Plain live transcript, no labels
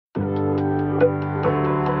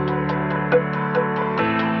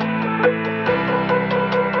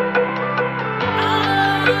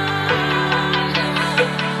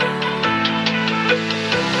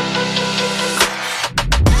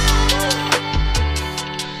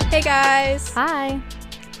Hey guys! Hi.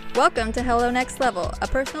 Welcome to Hello Next Level, a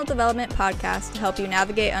personal development podcast to help you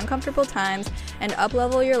navigate uncomfortable times and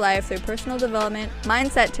uplevel your life through personal development,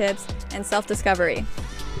 mindset tips, and self-discovery.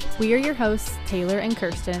 We are your hosts, Taylor and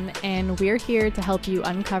Kirsten, and we're here to help you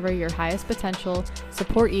uncover your highest potential,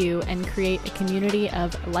 support you, and create a community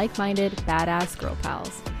of like-minded, badass girl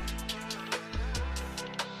pals.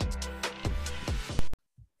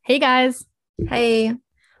 Hey guys. Hey.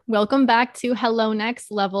 Welcome back to Hello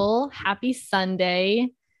Next Level. Happy Sunday.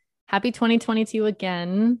 Happy 2022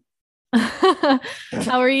 again.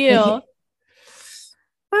 How are you?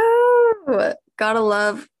 Oh, gotta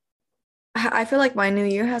love. I feel like my new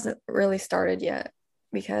year hasn't really started yet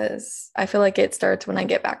because I feel like it starts when I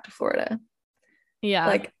get back to Florida. Yeah.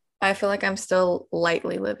 Like, I feel like I'm still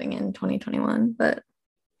lightly living in 2021, but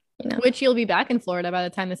Which you'll be back in Florida by the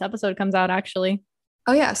time this episode comes out, actually.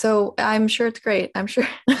 Oh yeah, so I'm sure it's great. I'm sure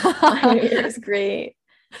my new year is great.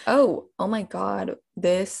 Oh my God.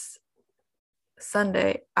 This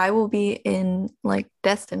Sunday, I will be in like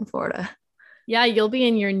Destin, Florida. Yeah, you'll be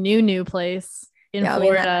in your new place in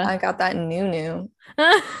Florida. I got that new.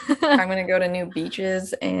 I'm gonna go to new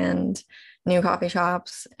beaches and new coffee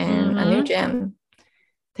shops and a new gym.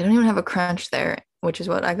 They don't even have a Crunch there, which is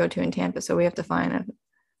what I go to in Tampa. So we have to find a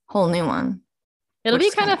whole new one. It'll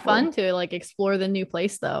be kind of fun to like explore the new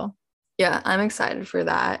place though. Yeah, I'm excited for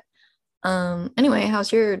that. Anyway,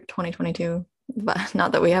 how's your 2022? But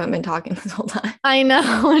not that we haven't been talking this whole time. I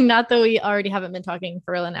know, not that we already haven't been talking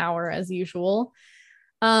for an hour as usual.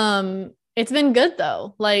 It's been good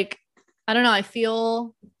though. Like, I don't know, I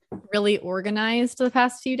feel really organized the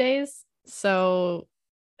past few days. So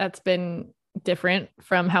that's been different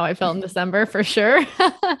from how I felt in December for sure.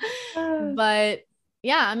 But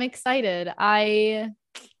yeah, I'm excited. I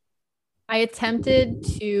attempted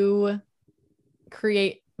to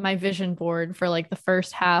create my vision board for like the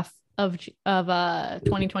first half of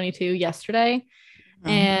 2022 yesterday,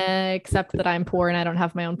 and except that I'm poor and I don't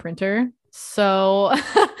have my own printer. So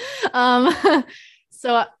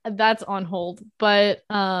so that's on hold, but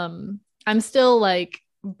I'm still like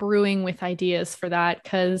brewing with ideas for that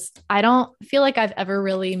because I don't feel like I've ever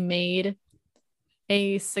really made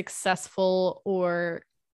a successful or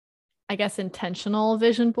I guess intentional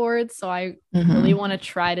vision board. So I really want to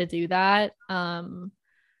try to do that.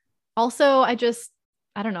 Also, I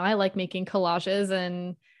don't know, I like making collages,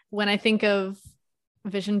 and when I think of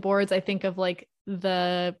vision boards, I think of like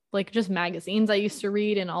just magazines I used to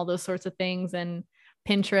read and all those sorts of things, and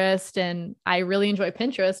Pinterest, and I really enjoy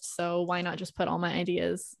Pinterest, so why not just put all my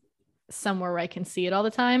ideas somewhere where I can see it all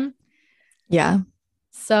the time? Yeah.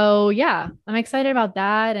 So yeah, I'm excited about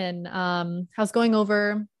that. And I was going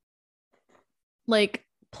over like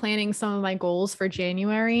planning some of my goals for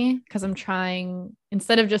January because I'm trying,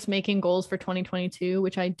 instead of just making goals for 2022,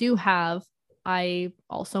 which I do have, I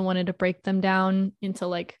also wanted to break them down into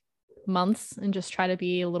like months and just try to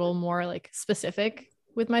be a little more like specific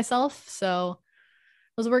with myself. So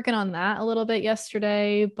I was working on that a little bit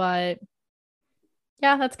yesterday, but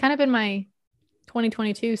yeah, that's kind of been my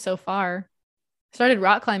 2022 so far. Started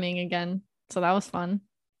rock climbing again, so that was fun.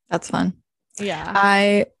 That's fun. Yeah.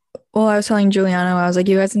 I was telling Juliana, I was like,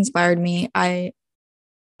 you guys inspired me. I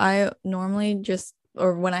normally just,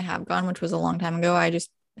 or when I have gone, which was a long time ago, I just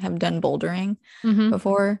have done bouldering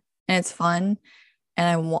before, and it's fun. And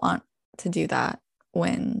I want to do that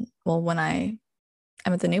when I'm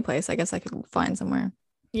at the new place. I guess I could find somewhere.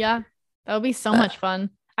 Yeah, that would be so much fun.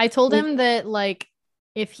 I told him that like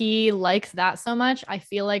if he likes that so much, I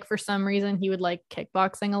feel like for some reason he would like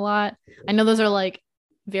kickboxing a lot. I know those are like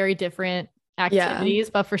very different activities,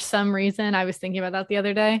 but for some reason I was thinking about that the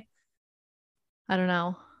other day. I don't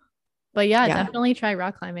know. But yeah, definitely try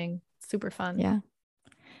rock climbing. Super fun.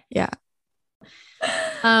 Yeah.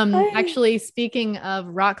 Actually, speaking of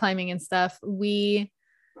rock climbing and stuff, we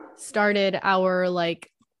started our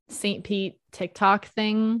like St. Pete TikTok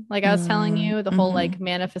thing. Like I was telling you, the whole like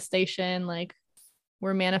manifestation, like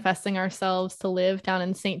we're manifesting ourselves to live down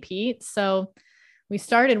in St. Pete. So we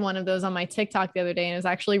started one of those on my TikTok the other day, and it was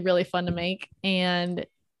actually really fun to make. And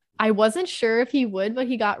I wasn't sure if he would, but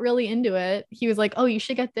he got really into it. He was like, oh, you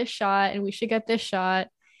should get this shot and we should get this shot.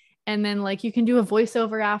 And then like you can do a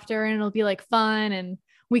voiceover after and it'll be like fun and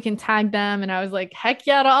we can tag them. And I was like, heck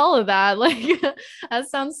yeah to all of that. Like that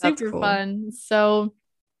sounds super fun. So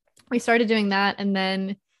we started doing that. And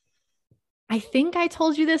then I think I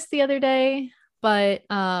told you this the other day, but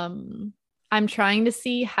I'm trying to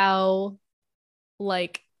see how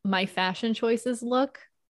like my fashion choices look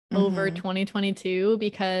over 2022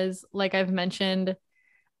 because like I've mentioned,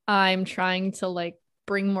 I'm trying to like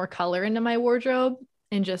bring more color into my wardrobe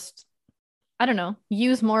and just I don't know,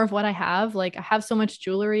 use more of what I have. Like I have so much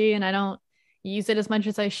jewelry and I don't use it as much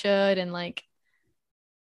as I should. And like,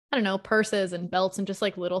 I don't know, purses and belts and just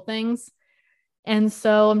like little things. And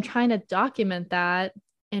so I'm trying to document that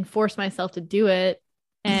and force myself to do it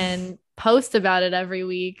and post about it every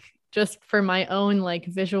week just for my own like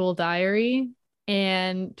visual diary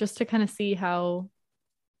and just to kind of see how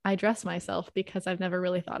I dress myself because I've never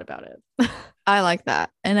really thought about it. I like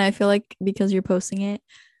that. And I feel like because you're posting it,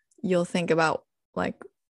 you'll think about like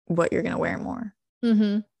what you're going to wear more.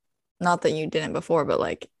 Mm-hmm. Not that you didn't before, but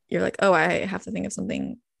like you're like, oh, I have to think of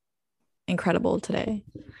something incredible today.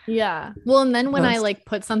 Yeah. Well, and then when I like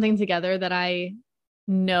put something together that I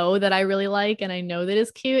know that I really like and I know that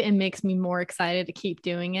is cute, it makes me more excited to keep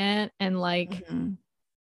doing it. And like,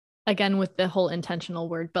 again, with the whole intentional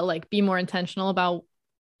word, but like be more intentional about,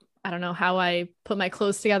 I don't know, how I put my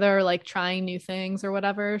clothes together, or like trying new things or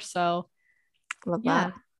whatever. So love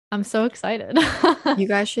that. I'm so excited. You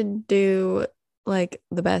guys should do like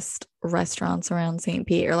the best restaurants around St.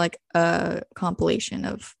 Pete or like a compilation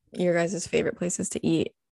of your guys' favorite places to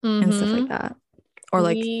eat and stuff like that. Or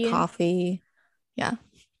like coffee. Yeah.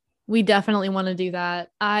 We definitely want to do that.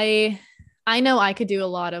 I know I could do a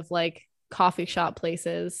lot of like coffee shop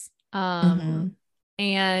places.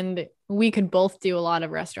 And we could both do a lot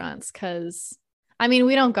of restaurants because I mean,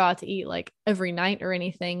 we don't go out to eat like every night or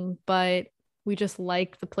anything, but we just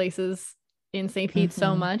like the places in St. Pete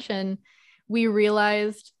so much. And we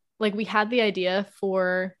realized like we had the idea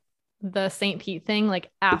for the St. Pete thing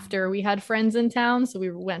like after we had friends in town. So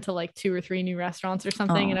we went to like 2 or 3 new restaurants or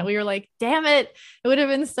something. And we were like, damn it would have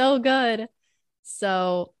been so good.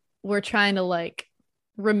 So we're trying to like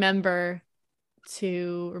remember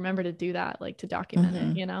to do that, like to document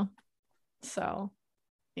it, you know? So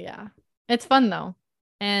yeah, it's fun though.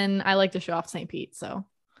 And I like to show off St. Pete. So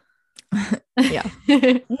yeah.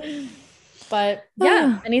 But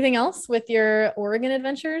yeah, anything else with your Oregon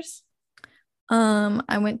adventures?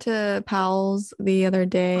 I went to Powell's the other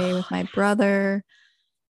day with my brother,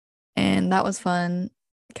 and that was fun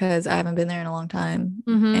because I haven't been there in a long time.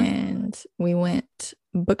 And we went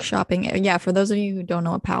book shopping. Yeah, for those of you who don't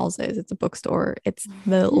know what Powell's is, it's a bookstore. It's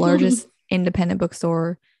the largest independent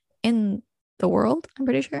bookstore in the world, I'm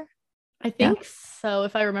pretty sure. I think so,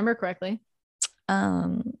 if I remember correctly.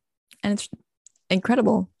 And it's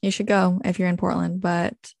incredible. You should go if you're in Portland.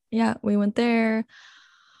 But yeah, we went there.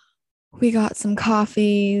 We got some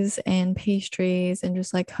coffees and pastries and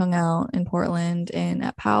just like hung out in Portland and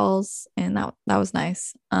at Powell's, and that was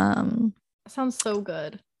nice. That sounds so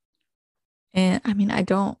good. And I mean, I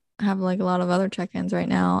don't have like a lot of other check-ins right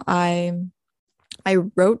now. I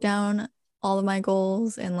wrote down all of my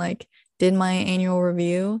goals and like did my annual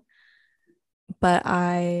review, but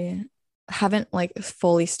I haven't like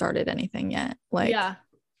fully started anything yet. Like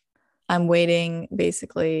I'm waiting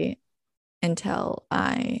basically until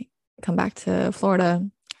I come back to Florida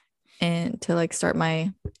and to like start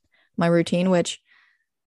my routine, which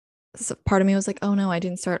part of me was like, oh no, I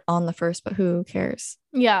didn't start on the 1st, but who cares?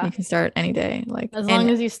 Yeah, you can start any day, like as long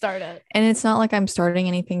as you start it. And it's not like I'm starting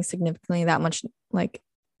anything significantly that much like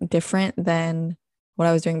different than what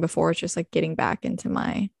I was doing before. It's just like getting back into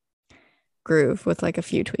my groove with like a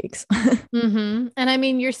few tweaks. And I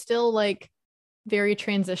mean, you're still like very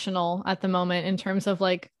transitional at the moment in terms of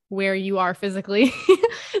like where you are physically.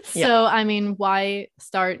 So I mean, why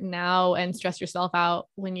start now and stress yourself out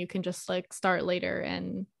when you can just like start later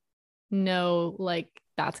and know like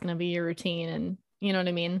that's gonna be your routine, and you know what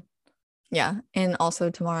I mean? Yeah. And also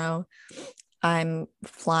tomorrow I'm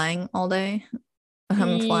flying all day.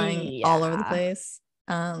 I'm flying all over the place.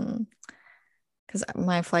 Because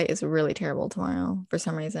my flight is really terrible tomorrow for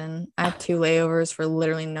some reason. I have 2 layovers for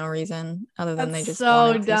literally no reason other than they just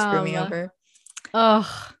wanted to screw me over.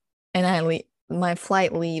 And my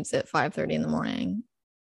flight leaves at 5:30 in the morning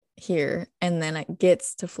here, and then it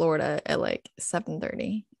gets to Florida at like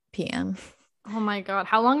 7:30 p.m. Oh my God.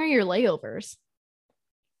 How long are your layovers?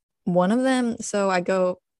 One of them, so I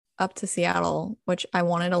go up to Seattle, which I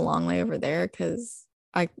wanted a long layover there because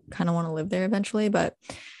I kind of want to live there eventually, but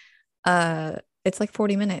it's like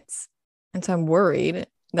 40 minutes. And so I'm worried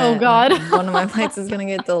that oh God. one of my flights is going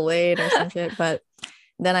to get delayed or some shit. But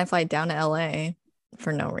then I fly down to LA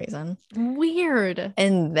for no reason. Weird.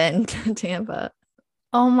 And then to Tampa.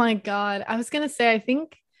 Oh my God. I was going to say, I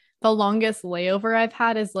think the longest layover I've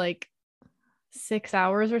had is like 6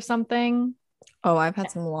 hours or something. Oh, I've had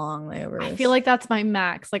some long layovers. I feel like that's my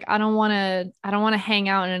max. Like I don't want to hang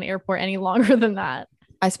out in an airport any longer than that.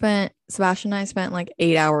 Sebastian and I spent like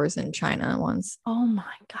 8 hours in China once. Oh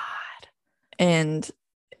my God. And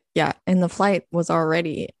yeah, and the flight was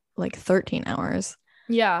already like 13 hours.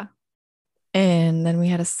 Yeah. And then we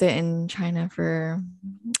had to sit in China for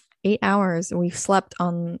 8 hours. We slept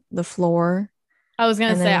on the floor. I was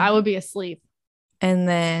gonna And say then I would be asleep. and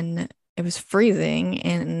then it was freezing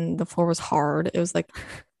and the floor was hard. It was like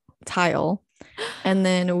tile. And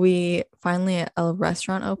then we finally a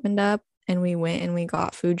restaurant opened up and we went and we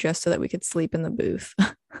got food just so that we could sleep in the booth.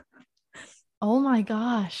 Oh my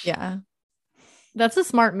gosh. Yeah. That's a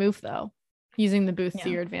smart move though, using the booth to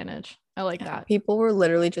Yeah. your advantage. I like that. People were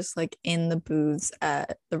literally just like in the booths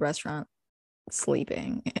at the restaurant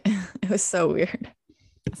sleeping. It was so weird.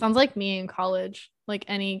 Sounds like me in college. Like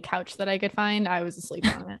any couch that I could find, I was asleep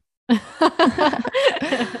on it.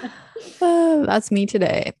 That's me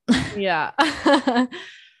today. Yeah.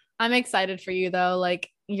 I'm excited for you though. Like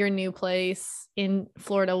your new place in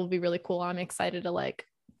Florida will be really cool. I'm excited to like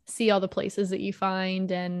see all the places that you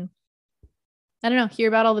find and I don't know, hear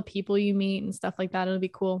about all the people you meet and stuff like that. It'll be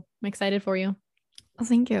cool. I'm excited for you. Well,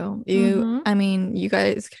 thank you. Mhm. I mean, you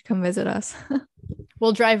guys could come visit us.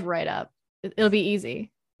 We'll drive right up. It'll be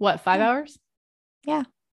easy. What, 5 Yeah. hours? Yeah.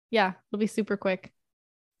 Yeah, it'll be super quick.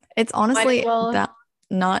 It's honestly well- that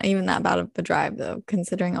not even that bad of a drive though,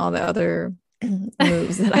 considering all the other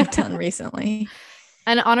moves that I've done recently.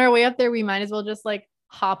 And on our way up there, we might as well just like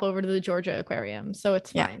hop over to the Georgia Aquarium. So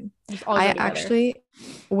it's Yeah. fine. Just all go I together. actually,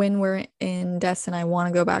 when we're in Destin, I want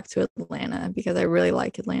to go back to Atlanta because I really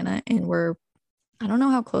like Atlanta and I don't know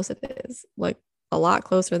how close it is, like a lot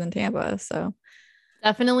closer than Tampa. So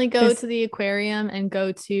definitely go to the aquarium and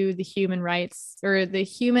go to the Human Rights or the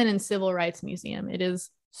Human and Civil Rights Museum. It is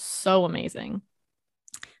so amazing.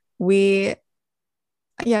 we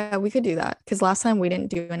could do that because last time we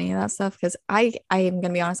didn't do any of that stuff because I am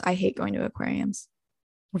gonna be honest, I hate going to aquariums.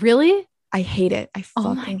 Really? I hate it. I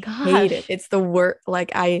Oh my fucking gosh. hate it. It's the worst.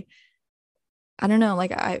 Like I don't know.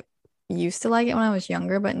 Like I used to like it when I was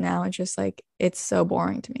younger, but now it's just like it's so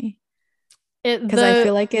boring to me because I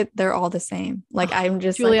feel like they're all the same. Like I'm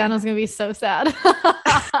just Juliana's gonna be so sad.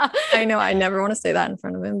 I know I never want to say that in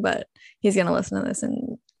front of him, but he's gonna listen to this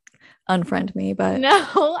and unfriend me. But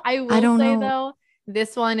no, I will say know. though,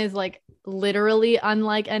 this one is like literally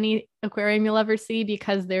unlike any aquarium you'll ever see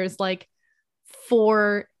because there's like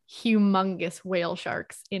 4 humongous whale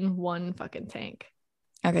sharks in one fucking tank.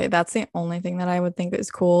 Okay, that's the only thing that I would think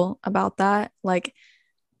is cool about that. Like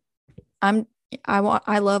I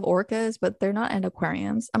love orcas, but they're not in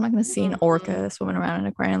aquariums. I'm not gonna see an orca swimming around in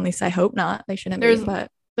an aquarium. At least I hope not. They shouldn't be, but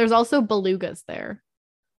there's also belugas there.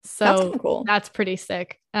 So that's kind of cool. That's pretty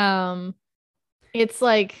sick. It's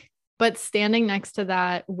like, but standing next to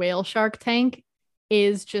that whale shark tank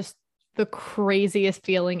is just the craziest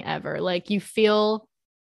feeling ever. Like you feel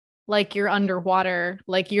like you're underwater,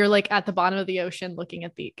 like you're like at the bottom of the ocean looking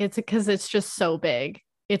at it's because it's just so big.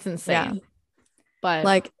 It's insane. Yeah. But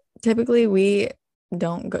like typically we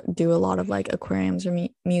don't do a lot of like aquariums or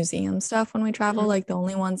museum stuff when we travel. Like the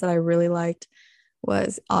only ones that I really liked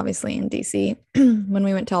was obviously in DC when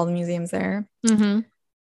we went to all the museums there.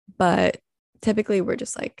 But typically we're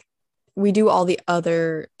just like we do all the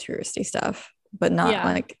other touristy stuff, but not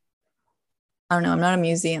like I don't know. I'm not a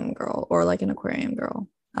museum girl or like an aquarium girl.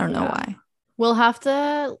 I don't know why. We'll have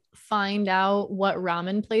to find out what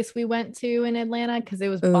ramen place we went to in Atlanta because it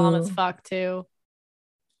was bomb as fuck too.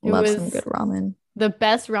 Love some good ramen. The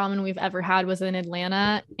best ramen we've ever had was in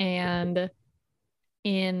Atlanta and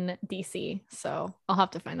in DC. So I'll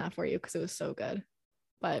have to find that for you because it was so good.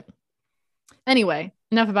 But anyway,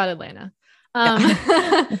 enough about Atlanta.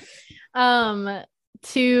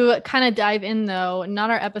 To kind of dive in though, not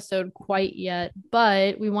our episode quite yet,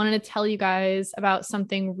 but we wanted to tell you guys about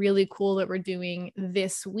something really cool that we're doing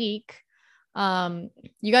this week.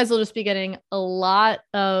 You guys will just be getting a lot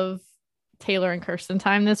of Taylor and Kirsten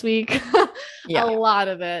time this week. A lot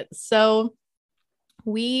of it. So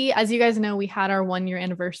we, as you guys know, we had our 1 year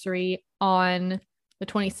anniversary on the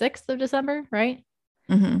 26th of December, right?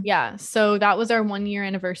 Yeah. So that was our 1 year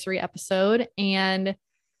anniversary episode. And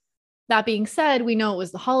that being said, we know it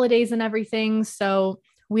was the holidays and everything. So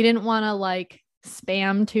we didn't want to like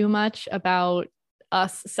spam too much about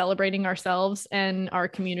us celebrating ourselves and our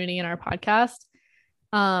community and our podcast.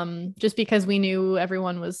 Just because we knew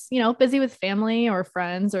everyone was, busy with family or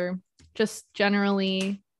friends or just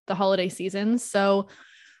generally the holiday season. So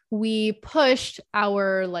we pushed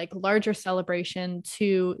our like larger celebration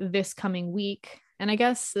to this coming week. And I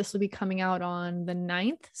guess this will be coming out on the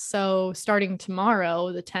 9th. So starting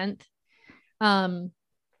tomorrow, the 10th,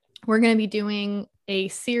 we're going to be doing a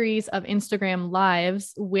series of Instagram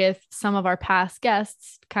lives with some of our past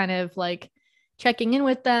guests, kind of like checking in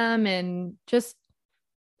with them and just,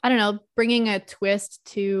 I don't know, bringing a twist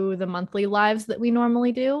to the monthly lives that we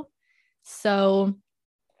normally do. So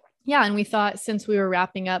yeah, and we thought since we were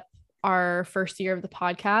wrapping up our first year of the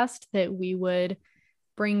podcast that we would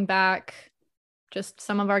bring back just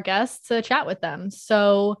some of our guests to chat with them.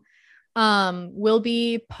 So we'll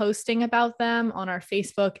be posting about them on our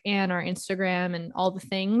Facebook and our Instagram and all the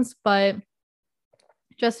things, but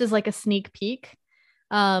just as like a sneak peek,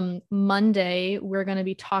 Monday we're going to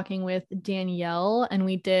be talking with Danielle, and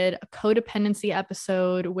we did a codependency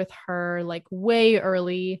episode with her like way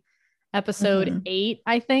early, episode 8,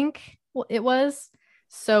 I think it was.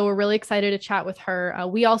 So we're really excited to chat with her.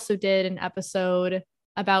 We also did an episode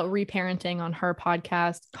about reparenting on her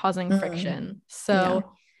podcast, Causing Friction.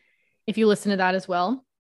 So if you listen to that as well.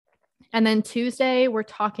 And then Tuesday, we're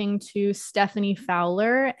talking to Stephanie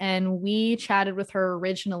Fowler, and we chatted with her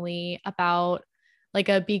originally about like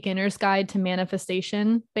a beginner's guide to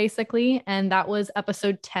manifestation, basically. And that was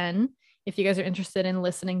episode 10, if you guys are interested in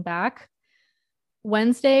listening back.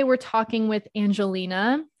 Wednesday, we're talking with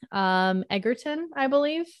Angelina Egerton, I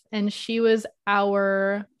believe. And she was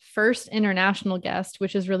our first international guest,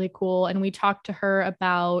 which is really cool. And we talked to her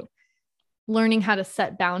about learning how to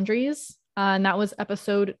set boundaries. And that was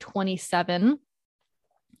episode 27.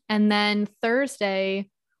 And then Thursday,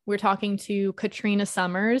 we're talking to Katrina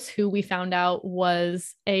Summers, who we found out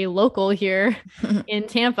was a local here in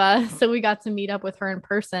Tampa. So we got to meet up with her in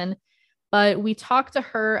person. But we talked to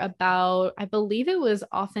her about, I believe it was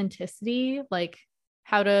authenticity, like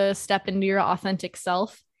how to step into your authentic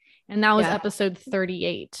self. And that was episode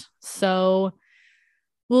 38. So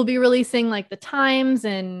we'll be releasing like the times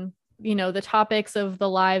and, you know, the topics of the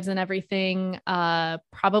lives and everything,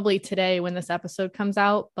 probably today when this episode comes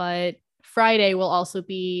out. But Friday will also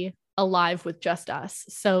be a live with just us.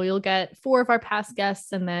 So you'll get 4 of our past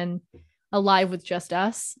guests and then a live with just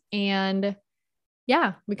us. And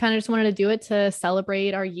yeah, we kind of just wanted to do it to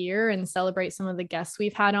celebrate our year and celebrate some of the guests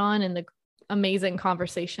we've had on and the amazing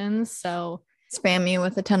conversations. So spam me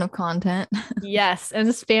with a ton of content. Yes, and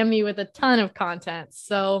spam me with a ton of content.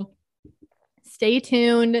 So stay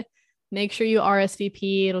tuned. Make sure you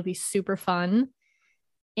RSVP. It'll be super fun.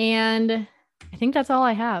 And I think that's all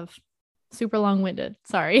I have. Super long-winded.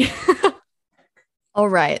 Sorry. All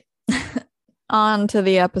right. On to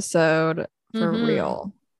the episode for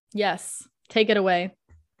real. Yes. Take it away.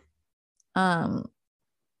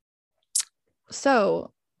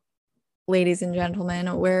 So, ladies and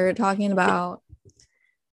gentlemen, we're talking about,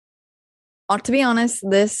 to be honest,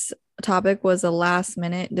 this topic was a last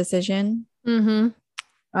minute decision. Because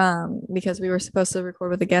we were supposed to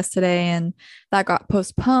record with a guest today and that got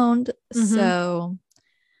postponed. So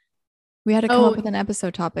we had to come up with an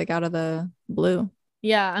episode topic out of the blue.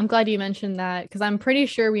 Yeah, I'm glad you mentioned that because I'm pretty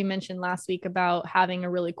sure we mentioned last week about having a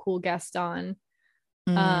really cool guest on.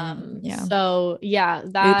 So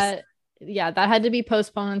that had to be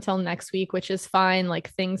postponed until next week, which is fine. Like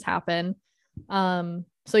things happen.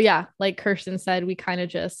 So yeah, like Kirsten said, we kind of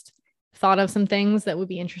just thought of some things that would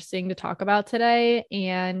be interesting to talk about today.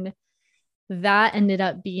 And that ended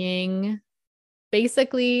up being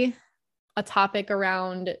basically a topic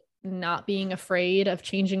around not being afraid of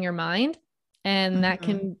changing your mind. And that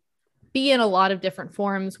can be in a lot of different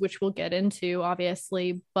forms, which we'll get into,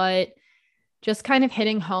 obviously, but just kind of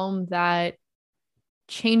hitting home that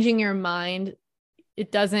changing your mind,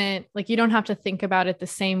 it doesn't, like, you don't have to think about it the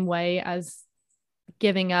same way as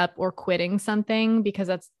giving up or quitting something, because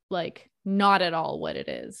that's like not at all what it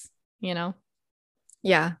is, you know?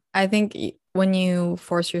 Yeah. I think when you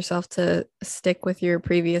force yourself to stick with your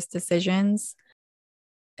previous decisions,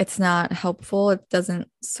 it's not helpful. It doesn't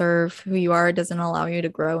serve who you are. It doesn't allow you to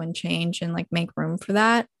grow and change and like make room for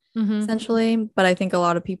that, essentially. But I think a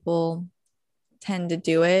lot of people tend to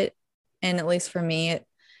do it. And at least for me,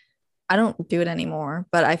 I don't do it anymore,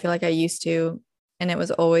 but I feel like I used to. And it was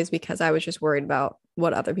always because I was just worried about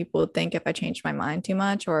what other people would think if I changed my mind too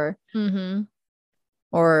much, or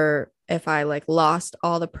if I like lost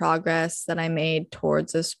all the progress that I made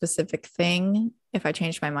towards a specific thing, if I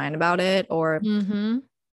changed my mind about it, or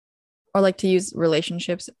like, to use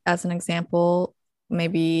relationships as an example,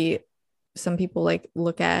 maybe some people like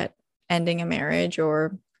look at ending a marriage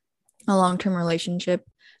or a long-term relationship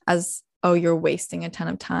as, oh, you're wasting a ton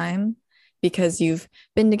of time because you've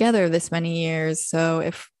been together this many years. So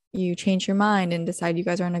if you change your mind and decide you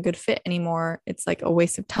guys aren't a good fit anymore, it's like a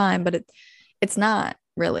waste of time. But it's not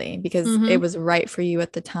really, because it was right for you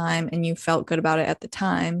at the time and you felt good about it at the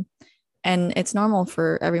time. And it's normal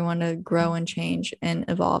for everyone to grow and change and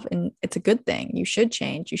evolve. And it's a good thing. You should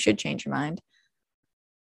change. You should change your mind.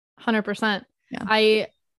 100%. Yeah.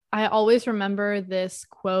 I always remember this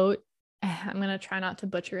quote. I'm going to try not to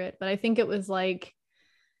butcher it, but I think it was like,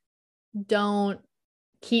 don't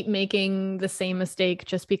keep making the same mistake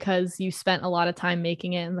just because you spent a lot of time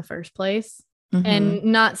making it in the first place. And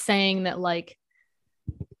not saying that like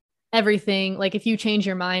everything, like if you change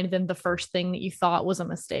your mind, then the first thing that you thought was a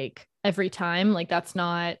mistake every time, like that's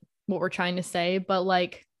not what we're trying to say. But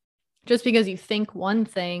like, just because you think one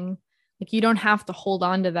thing, like you don't have to hold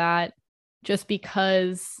on to that just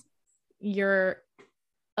because you're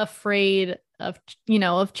afraid of, you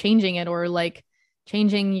know, of changing it, or like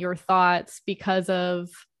changing your thoughts because of,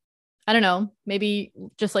 I don't know, maybe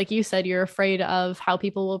just like you said, you're afraid of how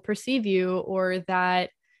people will perceive you, or that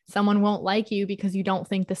someone won't like you because you don't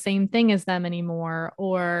think the same thing as them anymore.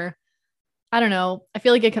 Or I don't know. I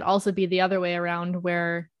feel like it could also be the other way around,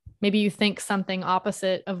 where maybe you think something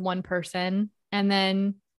opposite of one person and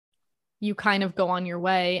then you kind of go on your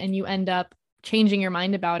way and you end up changing your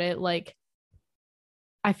mind about it. Like,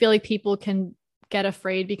 I feel like people can get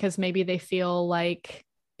afraid because maybe they feel like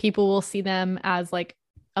people will see them as like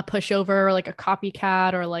a pushover or like a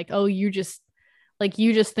copycat, or like, oh, you just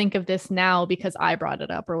think of this now because I brought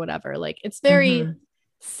it up or whatever. Like, it's very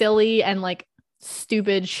silly and like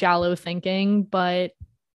stupid, shallow thinking, but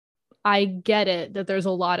I get it that there's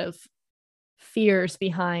a lot of fears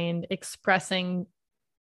behind expressing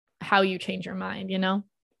how you change your mind, you know?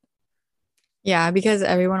 Yeah, because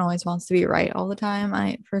everyone always wants to be right all the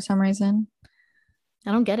time. For some reason,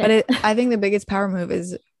 I don't get it. But I think the biggest power move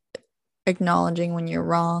is acknowledging when you're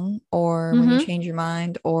wrong, or when you change your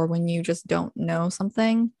mind, or when you just don't know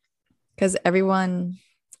something. Because a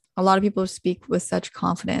lot of people speak with such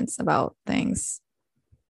confidence about things,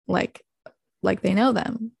 like they know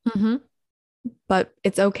them. But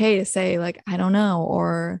it's okay to say like, I don't know,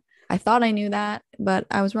 or I thought I knew that, but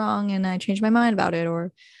I was wrong and I changed my mind about it,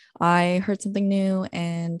 or I heard something new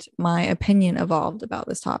and my opinion evolved about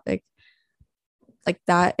this topic. Like,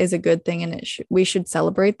 that is a good thing, and we should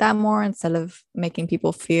celebrate that more, instead of making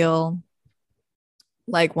people feel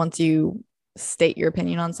like once you state your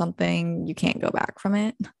opinion on something, you can't go back from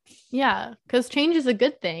it. Yeah, because change is a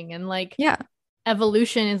good thing, and like, yeah,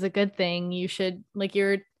 evolution is a good thing. You should, like,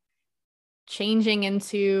 you're changing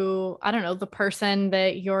into, I don't know, the person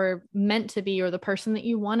that you're meant to be, or the person that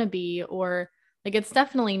you want to be, or like, it's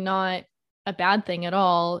definitely not a bad thing at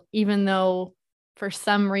all, even though for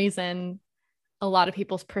some reason a lot of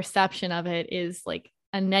people's perception of it is like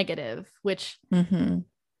a negative, which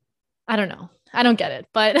I don't know. I don't get it,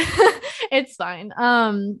 but it's fine.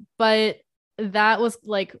 But that was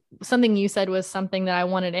like something you said was something that I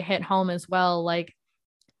wanted to hit home as well. Like,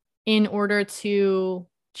 in order to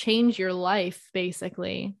change your life,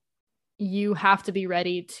 basically, you have to be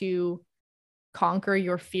ready to conquer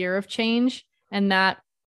your fear of change. And that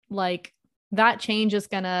change is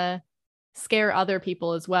gonna scare other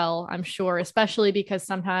people as well, I'm sure, especially because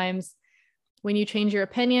sometimes when you change your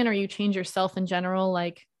opinion, or you change yourself in general,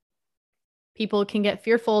 like, people can get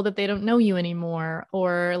fearful that they don't know you anymore,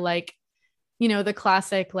 or like, you know, the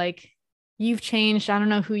classic, like, you've changed, I don't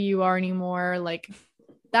know who you are anymore. Like,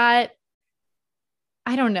 that,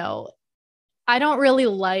 I don't know. I don't really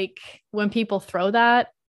like when people throw that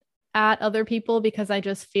at other people, because I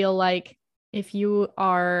just feel like if you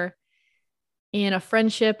are in a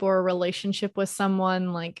friendship or a relationship with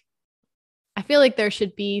someone, like, I feel like there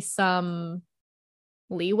should be some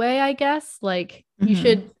leeway, I guess. Like, you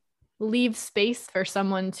should leave space for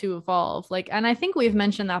someone to evolve. Like, and I think we've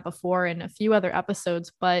mentioned that before in a few other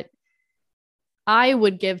episodes, but I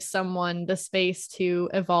would give someone the space to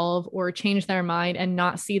evolve or change their mind, and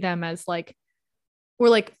not see them as like, or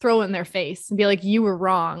like throw it in their face and be like, you were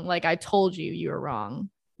wrong. Like, I told you you were wrong.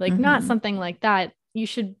 Like, not something like that. You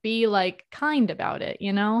should be like kind about it,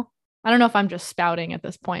 you know? I don't know if I'm just spouting at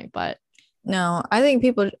this point, but no, I think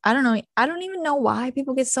people, I don't know. I don't even know why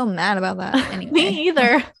people get so mad about that anyway. Me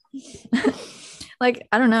either. Like,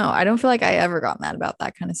 I don't know. I don't feel like I ever got mad about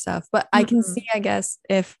that kind of stuff, but I can see, I guess,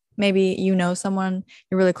 if maybe you know someone,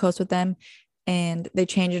 you're really close with them, and they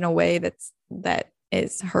change in a way that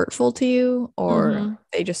is hurtful to you, or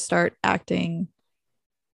they just start acting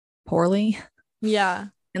poorly. Yeah.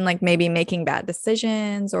 And like maybe making bad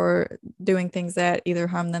decisions, or doing things that either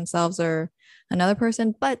harm themselves or another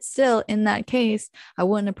person. But still, in that case, I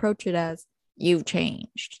wouldn't approach it as, you've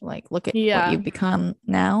changed. Like, look at what you've become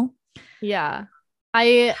now. Yeah.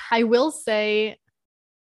 I will say,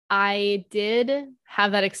 I did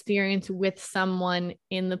have that experience with someone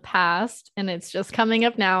in the past, and it's just coming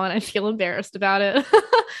up now, and I feel embarrassed about it.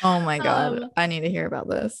 Oh my God. I need to hear about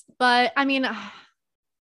this. But I mean,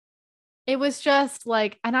 it was just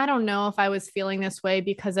like, and I don't know if I was feeling this way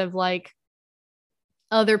because of like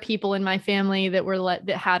other people in my family that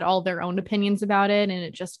that had all their own opinions about it, and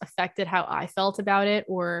it just affected how I felt about it,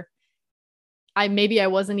 or maybe I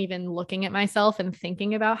wasn't even looking at myself and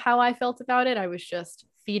thinking about how I felt about it. I was just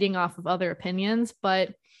feeding off of other opinions.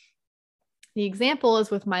 But the example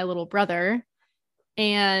is with my little brother.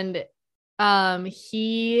 And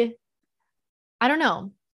he, I don't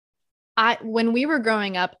know. When we were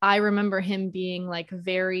growing up, I remember him being like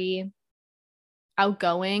very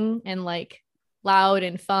outgoing and like loud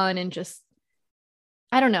and fun and just,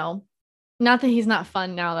 I don't know. Not that he's not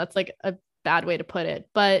fun now. That's like a bad way to put it.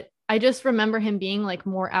 But I just remember him being like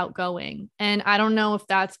more outgoing. And I don't know if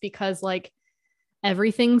that's because like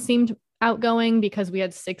everything seemed outgoing because we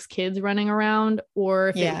had 6 kids running around, or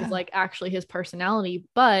if it was like actually his personality.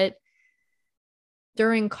 But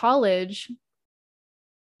during college,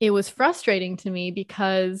 it was frustrating to me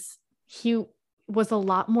because he was a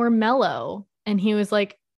lot more mellow, and he was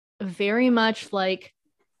like very much like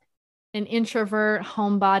an introvert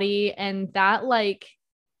homebody. And that, like,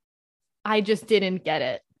 I just didn't get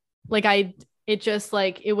it. Like it just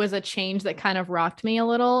like, it was a change that kind of rocked me a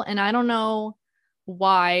little. And I don't know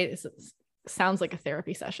why. This sounds like a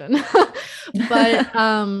therapy session, but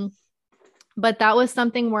that was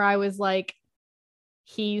something where I was like,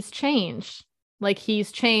 he's changed. Like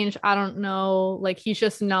he's changed. I don't know. Like he's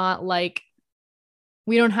just not like,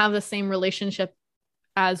 we don't have the same relationship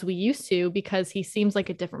as we used to because he seems like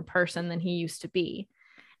a different person than he used to be.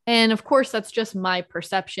 And of course, that's just my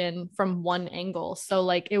perception from one angle. So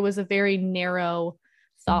like, it was a very narrow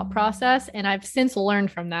thought process. And I've since learned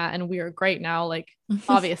from that, and we are great now, like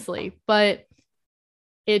obviously, but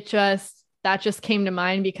that just came to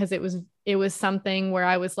mind because it was something where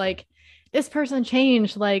I was like, this person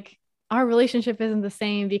changed. Like our relationship isn't the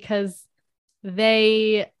same because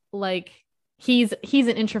they like, he's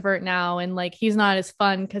an introvert now, and like he's not as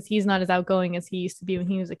fun because he's not as outgoing as he used to be when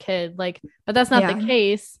he was a kid. Like, but that's not the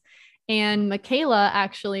case. And Michaela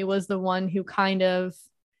actually was the one who kind of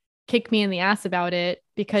kicked me in the ass about it,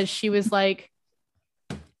 because she was like,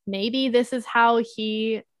 maybe this is how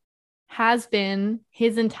he has been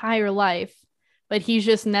his entire life, but he's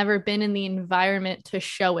just never been in the environment to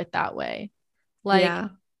show it that way.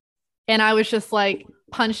 Like, and I was just like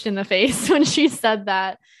punched in the face when she said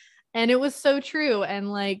that. And it was so true. And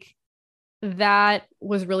like, that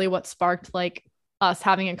was really what sparked like us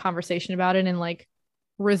having a conversation about it and like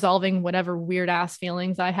resolving whatever weird ass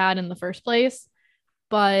feelings I had in the first place.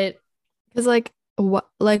 But because like,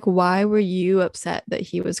 why were you upset that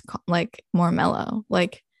he was like more mellow?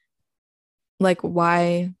 Like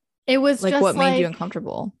why? It was like, just what like, made you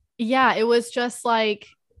uncomfortable? Yeah, it was just like,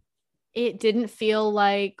 it didn't feel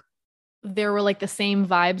like there were like the same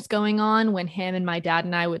vibes going on when him and my dad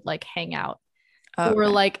and I would like hang out. Okay. Or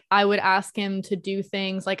like I would ask him to do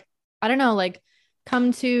things like, I don't know, like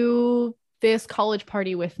come to this college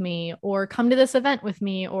party with me, or come to this event with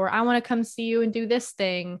me, or I want to come see you and do this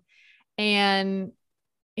thing. And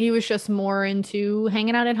he was just more into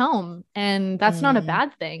hanging out at home. And that's not a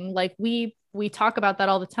bad thing. Like we talk about that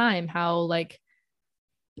all the time, how like,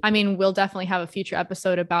 I mean, we'll definitely have a future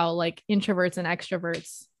episode about like introverts and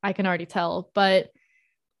extroverts. I can already tell, but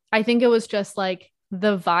I think it was just like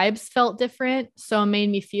the vibes felt different. So it made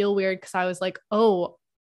me feel weird because I was like, oh,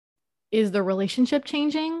 is the relationship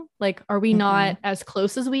changing? Like, are we not as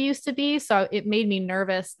close as we used to be? So it made me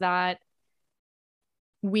nervous that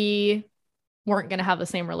we weren't going to have the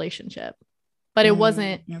same relationship. But it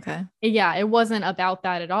wasn't. Okay. Yeah, it wasn't about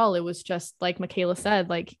that at all. It was just like Michaela said,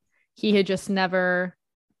 like he had just never,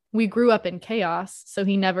 we grew up in chaos. So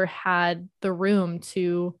he never had the room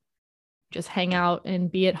to just hang out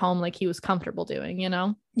and be at home like he was comfortable doing, you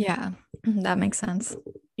know? Yeah, that makes sense.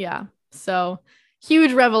 Yeah. So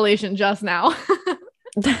huge revelation just now.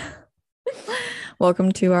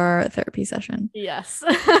 Welcome to our therapy session. Yes.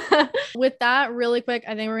 With that, really quick,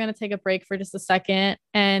 I think we're going to take a break for just a second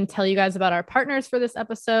and tell you guys about our partners for this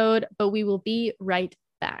episode, but we will be right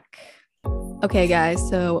back. Okay, guys,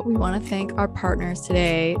 so we want to thank our partners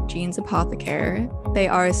today, Jeans Apothecare. They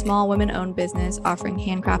are a small women-owned business offering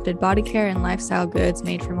handcrafted body care and lifestyle goods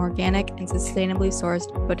made from organic and sustainably sourced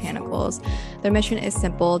botanicals. Their mission is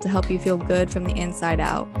simple: to help you feel good from the inside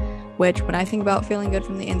out, which when I think about feeling good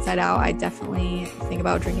from the inside out, I definitely think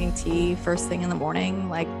about drinking tea first thing in the morning,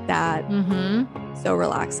 like that. So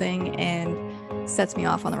relaxing and sets me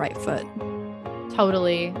off on the right foot.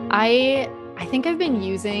 Totally. I think I've been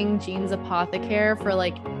using Jeans Apothecare for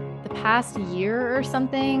like the past year or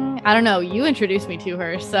something. I don't know. You introduced me to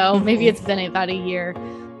her, so maybe it's been about a year.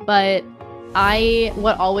 But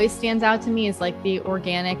what always stands out to me is like the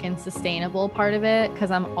organic and sustainable part of it,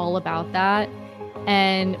 because I'm all about that.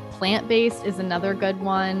 And plant-based is another good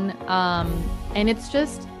one. And it's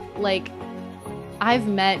just like, I've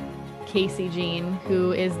met Casey Jean,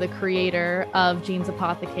 who is the creator of Jean's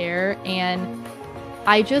Apothecare. And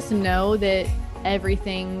I just know that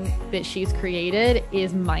everything that she's created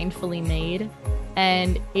is mindfully made,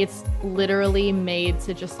 and it's literally made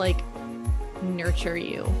to just like nurture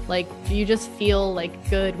you. Like you just feel like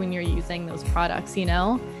good when you're using those products, you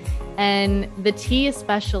know? And the tea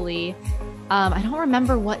especially, I don't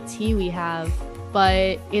remember what tea we have,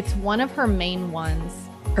 but it's one of her main ones.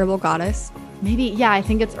 Herbal Goddess. Maybe, yeah, I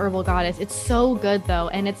think it's Herbal Goddess. It's so good though,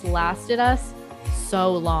 and it's lasted us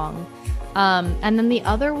so long. And then the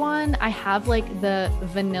other one, I have like the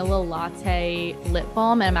vanilla latte lip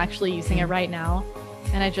balm, and I'm actually using it right now.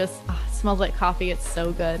 And it smells like coffee. It's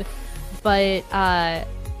so good. But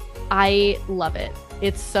I love it.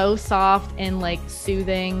 It's so soft and like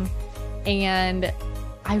soothing. And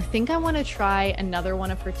I think I want to try another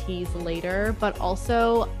one of her teas later, but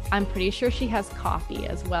also I'm pretty sure she has coffee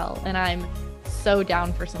as well. And I'm so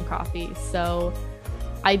down for some coffee. So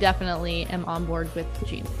I definitely am on board with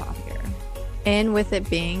Jean's Apothecare. And with it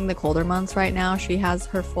being the colder months right now, she has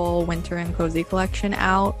her full winter and cozy collection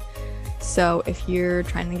out. So if you're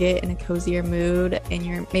trying to get in a cozier mood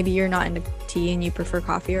and maybe you're not into tea and you prefer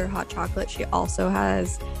coffee or hot chocolate, she also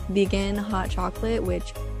has vegan hot chocolate,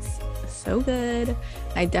 which is so good.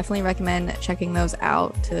 I definitely recommend checking those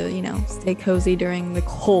out to, you know, stay cozy during the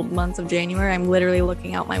cold months of January. I'm literally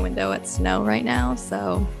looking out my window at snow right now,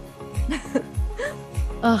 so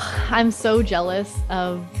I'm so jealous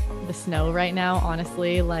of the snow right now,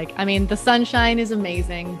 honestly. Like, I mean, the sunshine is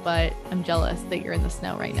amazing, but I'm jealous that you're in the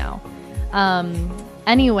snow right now.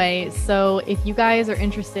 Anyway, so if you guys are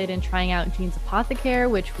interested in trying out Jean's Apothecare,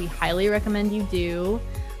 which we highly recommend you do,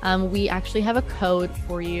 we actually have a code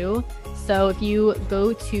for you. So if you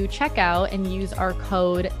go to checkout and use our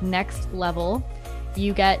code NEXTLEVEL,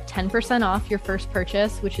 you get 10% off your first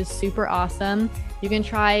purchase, which is super awesome. You can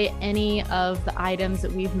try any of the items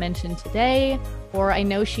that we've mentioned today, or I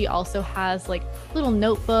know she also has like little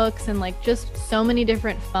notebooks and like just so many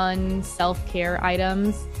different fun self-care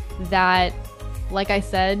items that, like I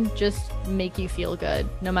said, just make you feel good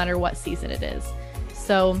no matter what season it is.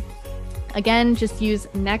 So again, just use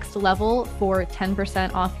Next Level for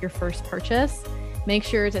 10% off your first purchase. Make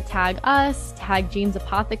sure to tag us, tag Jean's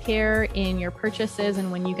Apothecare in your purchases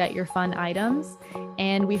and when you get your fun items.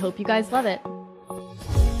 And we hope you guys love it.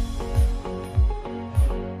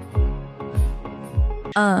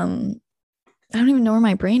 I don't even know where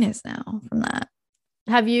my brain is now from that.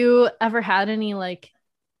 Have you ever had any like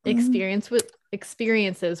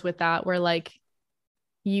experiences with that where like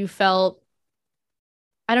you felt,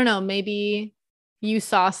 I don't know, maybe you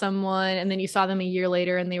saw someone and then you saw them a year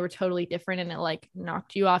later and they were totally different and it like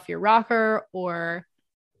knocked you off your rocker, or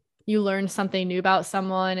you learned something new about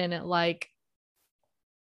someone and it like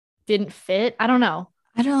didn't fit? I don't know.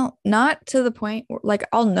 Not to the point where, like,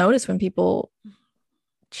 I'll notice when people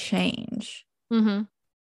change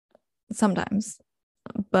sometimes,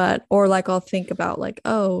 but, or like I'll think about like,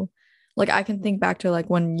 oh, like I can think back to like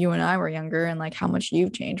when you and I were younger and like how much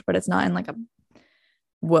you've changed, but it's not in like a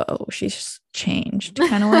whoa, she's changed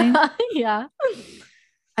kind of way. Yeah.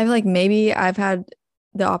 I feel like maybe I've had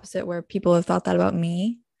the opposite where people have thought that about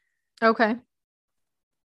me. Okay.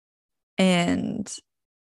 And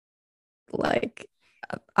like,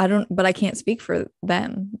 but I can't speak for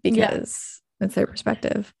them because it's their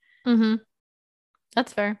perspective.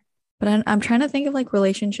 That's fair. But I'm trying to think of like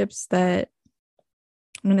relationships that,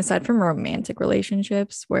 I mean, aside from romantic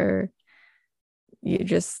relationships where you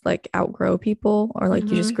just like outgrow people, or like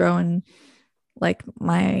you just grow in, like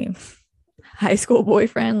my high school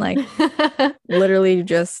boyfriend, like literally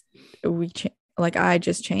just like I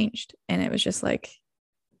just changed and it was just like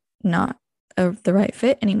not the right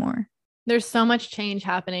fit anymore. There's so much change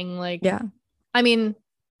happening. Like, yeah, I mean,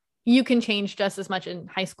 you can change just as much in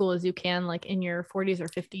high school as you can like in your 40s or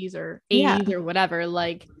 50s or 80s or whatever.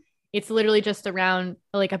 Like, it's literally just around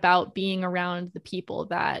like about being around the people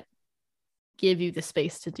that give you the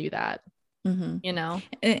space to do that, you know?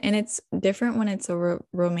 And it's different when it's a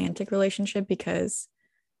romantic relationship because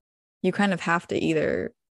you kind of have to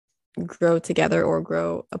either grow together or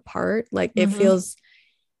grow apart. Like it feels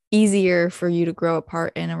easier for you to grow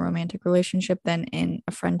apart in a romantic relationship than in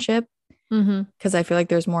a friendship, because I feel like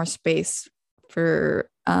there's more space for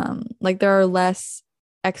like there are less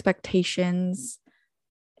expectations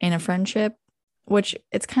in a friendship, which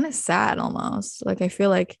it's kind of sad almost. Like I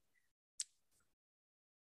feel like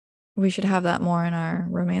we should have that more in our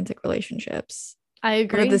romantic relationships. I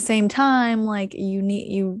agree. But at the same time, like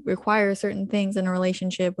you require certain things in a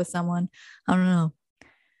relationship with someone. I don't know.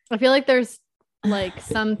 I feel like there's like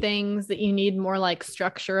some things that you need more like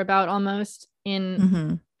structure about almost.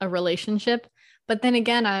 in a relationship. But then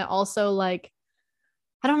again, I also like,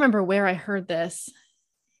 I don't remember where I heard this.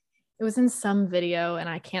 It was in some video and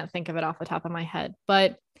I can't think of it off the top of my head,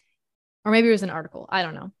 but, or maybe it was an article. I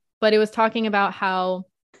don't know, but it was talking about how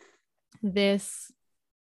this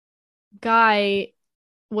guy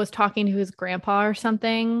was talking to his grandpa or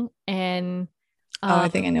something. And I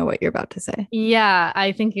think I know what you're about to say. Yeah,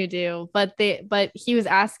 I think you do. But he was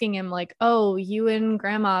asking him like, oh, you and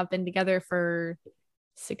grandma have been together for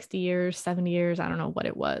 60 years, 70 years. I don't know what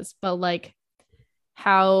it was, but like,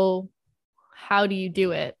 how do you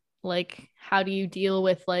do it? Like, how do you deal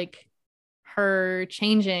with like her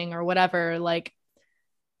changing or whatever? Like,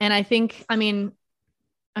 and I think, I mean,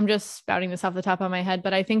 I'm just spouting this off the top of my head,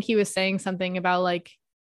 but I think he was saying something about like,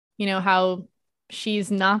 you know, how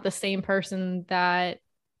she's not the same person that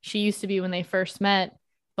she used to be when they first met,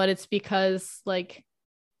 but it's because like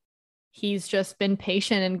he's just been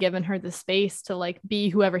patient and given her the space to like be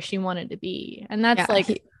whoever she wanted to be. And that's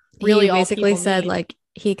like really he basically said need. Like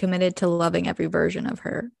he committed to loving every version of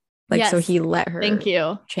her. Like, yes. So he let her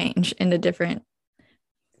change into different,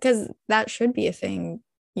 because that should be a thing.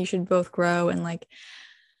 You should both grow and like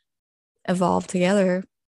evolve together.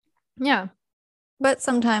 Yeah. But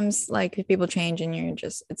sometimes like if people change and you're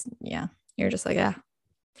just like, yeah.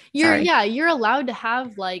 You're allowed to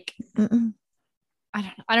have like,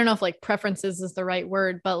 I don't know if like preferences is the right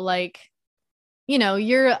word, but like, you know,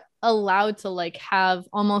 you're allowed to like have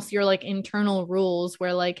almost your like internal rules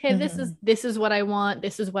where like, hey, this is what I want.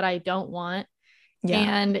 This is what I don't want. Yeah.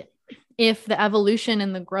 And if the evolution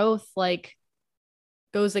and the growth like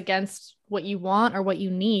goes against what you want or what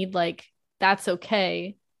you need, like that's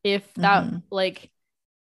okay. If that like,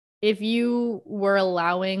 if you were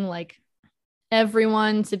allowing like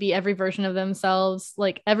everyone to be every version of themselves,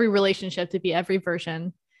 like every relationship to be every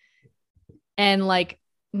version, and like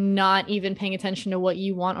not even paying attention to what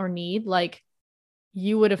you want or need, like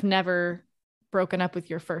you would have never broken up with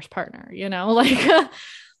your first partner, you know, like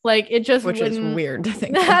like it just, which is weird to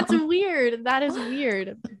think that's weird. That is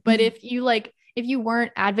weird. But if you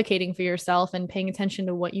weren't advocating for yourself and paying attention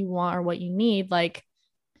to what you want or what you need, like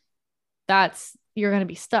you're going to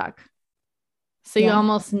be stuck. So you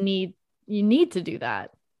almost need to do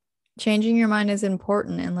that. Changing your mind is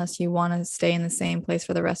important unless you want to stay in the same place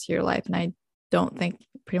for the rest of your life. And I don't think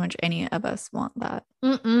pretty much any of us want that.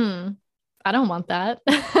 I don't want that.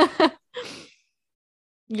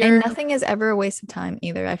 And nothing is ever a waste of time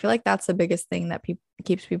either. I feel like that's the biggest thing that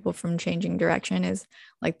keeps people from changing direction is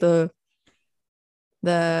like the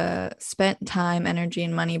spent time, energy,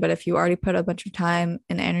 and money. But if you already put a bunch of time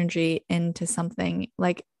and energy into something,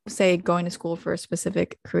 like say going to school for a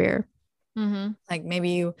specific career, like maybe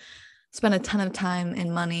you spend a ton of time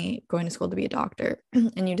and money going to school to be a doctor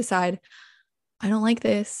and you decide, I don't like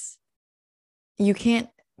this. You can't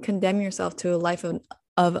condemn yourself to a life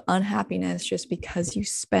of unhappiness just because you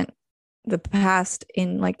spent the past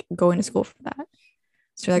in like going to school for that.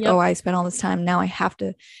 So you're like, oh, I spent all this time. Now I have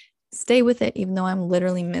to stay with it, even though I'm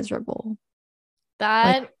literally miserable.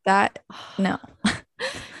 No. That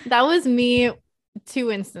was me.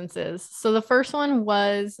 2 instances. So the first one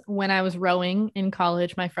was when I was rowing in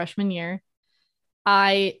college, my freshman year.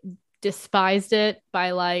 I despised it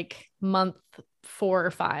by like month 4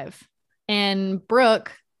 or 5. And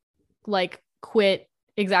Brooke like quit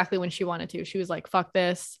exactly when she wanted to. She was like, fuck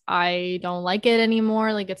this. I don't like it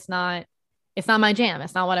anymore. Like it's not my jam.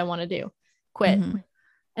 It's not what I want to do. Quit.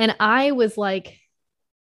 And I was like,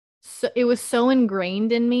 so it was so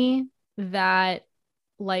ingrained in me that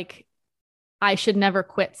like I should never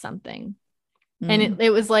quit something. And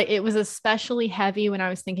it was like, it was especially heavy when I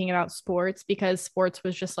was thinking about sports because sports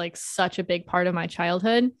was just like such a big part of my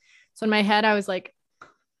childhood. So in my head, I was like,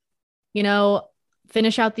 you know,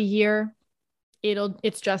 finish out the year.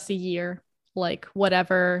 It's just a year, like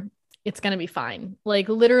whatever, it's going to be fine. Like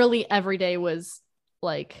literally every day was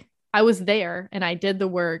like, I was there and I did the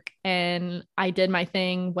work and I did my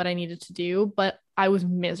thing, what I needed to do, but I was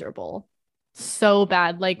miserable. So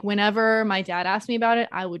bad. Like whenever my dad asked me about it,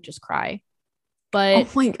 I would just cry. But oh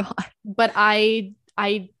my God. But I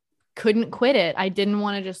couldn't quit it. I didn't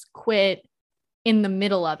want to just quit in the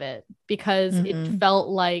middle of it because it felt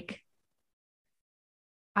like,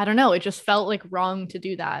 I don't know, it just felt like wrong to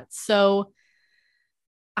do that. So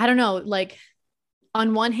I don't know, like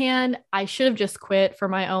on one hand, I should have just quit for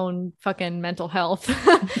my own fucking mental health.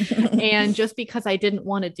 And just because I didn't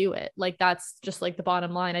want to do it, like that's just like the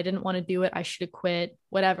bottom line. I didn't want to do it. I should have quit,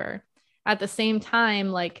 whatever. At the same time,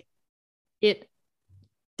 like it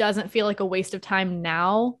doesn't feel like a waste of time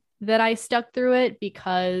now that I stuck through it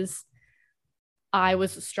because I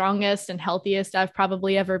was the strongest and healthiest I've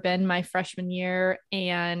probably ever been my freshman year.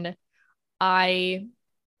 And I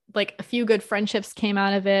like a few good friendships came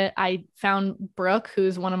out of it. I found Brooke,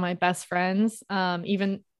 who's one of my best friends,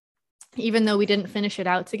 even though we didn't finish it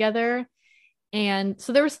out together. And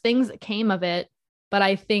so there was things that came of it, but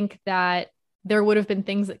I think that there would have been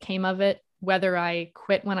things that came of it, whether I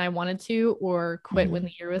quit when I wanted to or quit when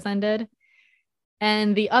the year was ended.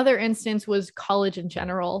 And the other instance was college in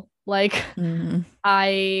general. Like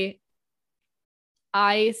I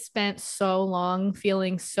spent so long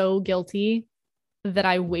feeling so guilty that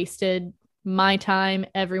I wasted my time,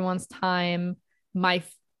 everyone's time, my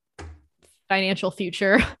financial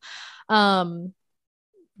future, going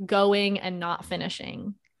and not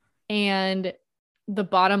finishing. And the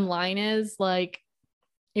bottom line is like,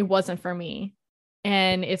 it wasn't for me.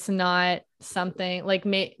 And it's not something like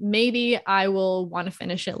maybe I will want to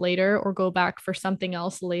finish it later or go back for something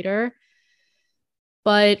else later.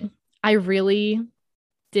 But I really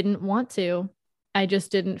didn't want to. I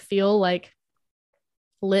just didn't feel like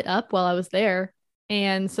lit up while I was there.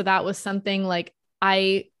 And so that was something like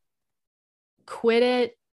I quit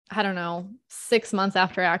it, I don't know, 6 months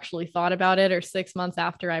after I actually thought about it, or 6 months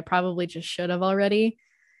after I probably just should have already.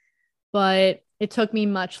 But it took me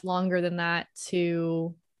much longer than that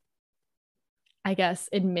to, I guess,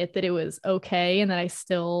 admit that it was okay and that I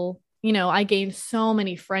still, I gained so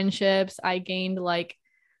many friendships. I gained like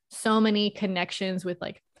so many connections with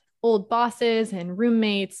like old bosses and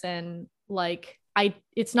roommates, and like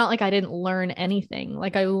it's not like I didn't learn anything.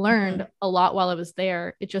 Like I learned a lot while I was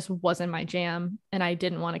there. It just wasn't my jam and I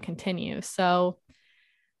didn't want to continue. So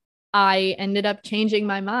I ended up changing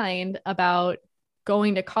my mind about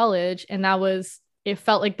going to college, and it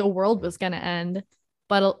felt like the world was going to end,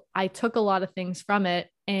 but I took a lot of things from it.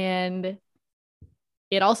 And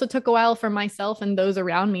it also took a while for myself and those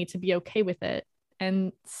around me to be okay with it.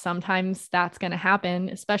 And sometimes that's going to happen,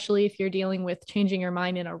 especially if you're dealing with changing your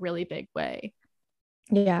mind in a really big way.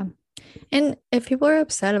 Yeah. And if people are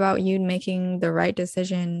upset about you making the right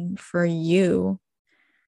decision for you,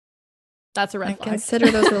 that's a red flag. Consider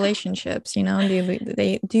those relationships,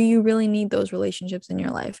 do you really need those relationships in your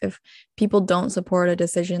life if people don't support a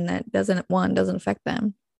decision that doesn't affect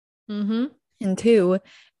them? And 2,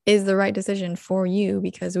 is the right decision for you,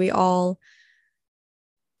 because our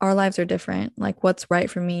lives are different. Like what's right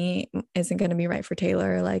for me isn't going to be right for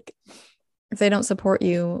Taylor. Like if they don't support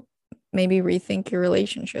you, maybe rethink your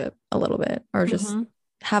relationship a little bit, or just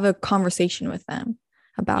have a conversation with them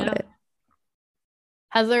about it.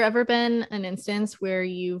 Has there ever been an instance where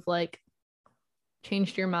you've like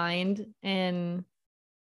changed your mind and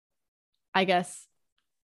I guess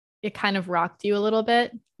it kind of rocked you a little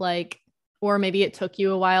bit, like, or maybe it took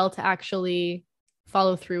you a while to actually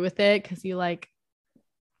follow through with it because you like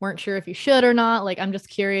weren't sure if you should or not? Like, I'm just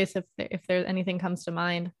curious if there's anything comes to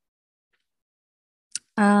mind.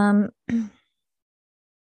 I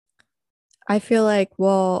feel like,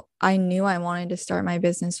 well, I knew I wanted to start my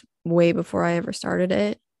business way before I ever started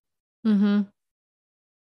it.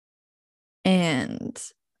 And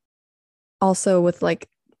also with like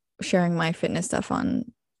sharing my fitness stuff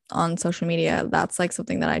on social media, that's like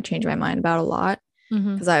something that I changed my mind about a lot,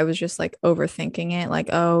 because I was just like overthinking it, like,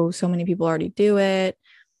 oh, so many people already do it,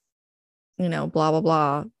 blah blah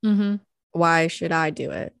blah. Why should I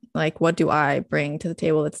do it? Like, what do I bring to the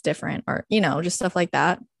table that's different? Or just stuff like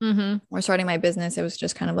that. Or starting my business, it was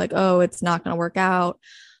just kind of like, oh, it's not going to work out,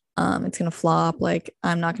 it's going to flop, like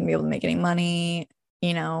I'm not going to be able to make any money,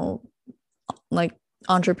 like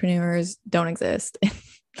entrepreneurs don't exist in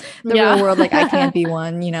the real world. Like I can't be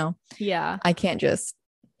one, I can't just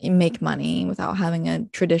make money without having a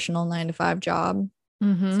traditional 9-to-5 job.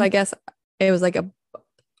 So I guess it was like a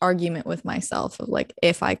argument with myself of like,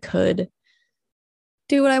 if I could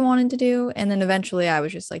do what I wanted to do. And then eventually I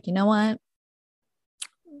was just like, you know what,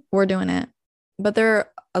 we're doing it. But there are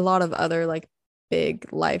a lot of other like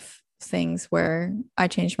big life things where I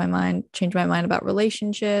changed my mind about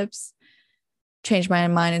relationships, changed my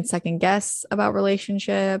mind and second guess about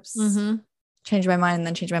relationships, changed my mind and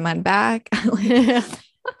then changed my mind back, like,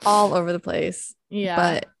 all over the place. Yeah.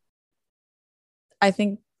 But I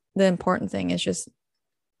think the important thing is just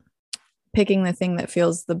picking the thing that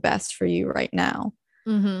feels the best for you right now.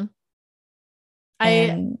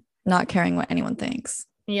 And not caring what anyone thinks.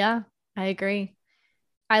 Yeah, I agree.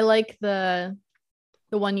 I like the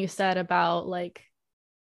one you said about like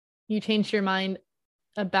you changed your mind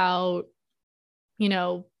about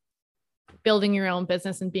building your own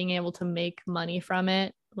business and being able to make money from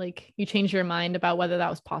it. Like you changed your mind about whether that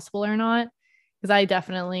was possible or not, because I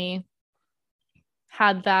definitely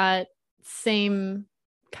had that same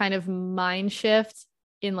kind of mind shift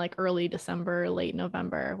in like early December, late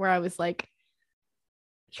November, where I was like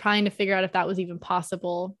trying to figure out if that was even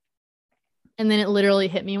possible. And then it literally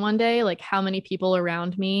hit me one day, like how many people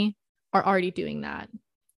around me are already doing that.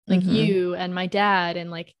 Like you and my dad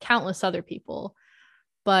and like countless other people.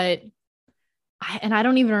 But I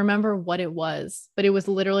don't even remember what it was, but it was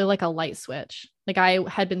literally like a light switch. Like I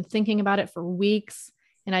had been thinking about it for weeks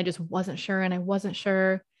and I just wasn't sure and I wasn't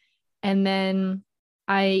sure. And then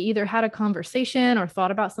I either had a conversation or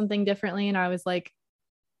thought about something differently. And I was like,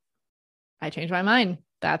 I changed my mind.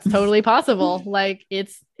 That's totally possible. Like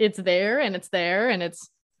it's there and it's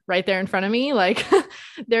right there in front of me. Like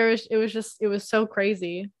it was so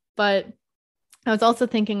crazy. But I was also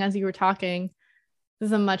thinking as you were talking, this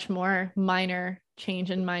is a much more minor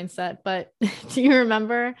change in mindset, but do you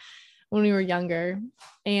remember when we were younger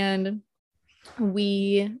and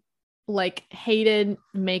we like hated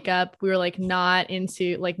makeup? We were like not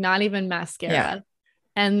into like not even mascara. Yeah.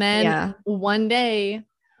 And then one day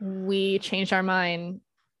we changed our mind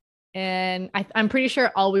and I'm pretty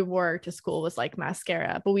sure all we wore to school was like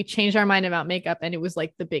mascara, but we changed our mind about makeup and it was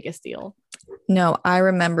like the biggest deal. No, I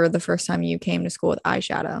remember the first time you came to school with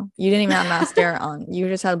eyeshadow. You didn't even have mascara on. You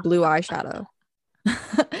just had blue eyeshadow. Of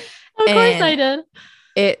course I did.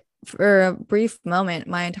 It for a brief moment,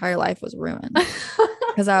 my entire life was ruined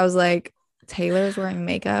because I was like, Taylor's wearing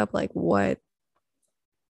makeup. Like what?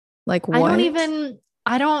 Like what?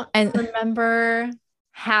 I don't remember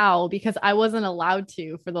how, because I wasn't allowed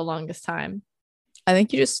to for the longest time. I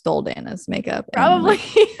think you just stole Dana's makeup. Probably.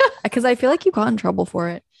 Because I feel like you got in trouble for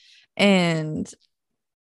it. And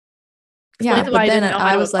yeah, but then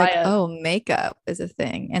I was like, oh, makeup is a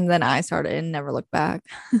thing. And then I started and never looked back.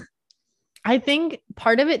 I think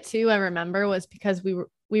part of it too, I remember, was because we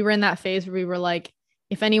were in that phase where we were like,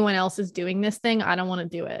 if anyone else is doing this thing, I don't want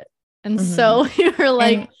to do it. And so we were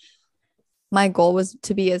like, and my goal was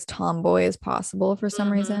to be as tomboy as possible for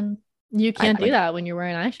some reason. You can't do that when you're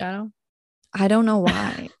wearing eyeshadow. I don't know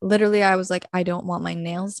why. Literally, I was like, I don't want my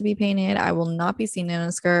nails to be painted. I will not be seen in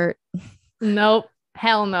a skirt. Nope.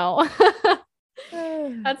 Hell no.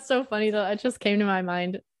 That's so funny though. It just came to my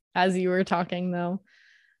mind as you were talking though.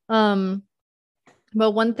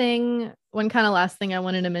 But one kind of last thing I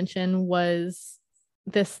wanted to mention was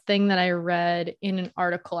this thing that I read in an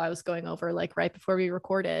article I was going over like right before we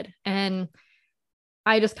recorded. And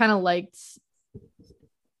I just kind of liked,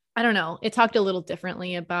 I don't know, it talked a little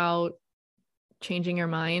differently about changing your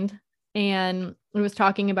mind. And it was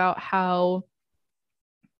talking about how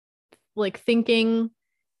like thinking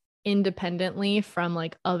independently from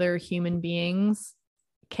like other human beings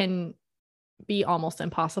can be almost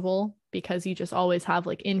impossible because you just always have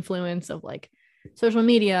like influence of like social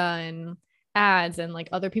media and ads and like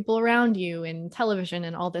other people around you and television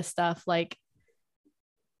and all this stuff. Like,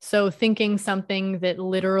 so thinking something that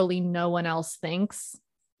literally no one else thinks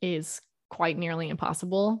is quite nearly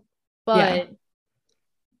impossible. But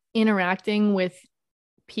interacting with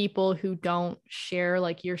people who don't share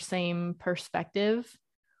like your same perspective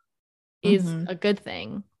is a good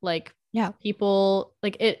thing. Like, people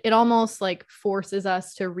like it almost like forces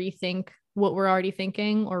us to rethink what we're already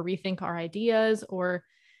thinking or rethink our ideas or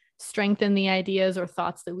strengthen the ideas or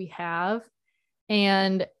thoughts that we have.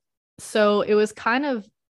 And so it was kind of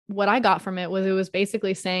what I got from it was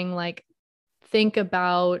basically saying like, think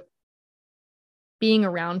about being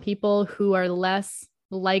around people who are less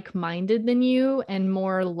like-minded than you and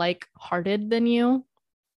more like-hearted than you.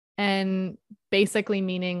 And basically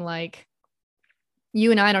meaning like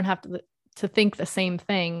you and I don't have to think the same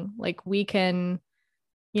thing. Like we can,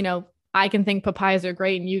 you know, I can think papayas are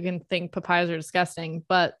great and you can think papayas are disgusting,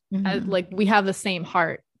 but like we have the same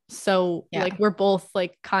heart. So like we're both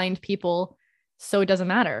like kind people. So it doesn't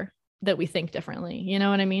matter that we think differently. You know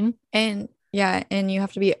what I mean? And and you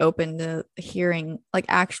have to be open to hearing, like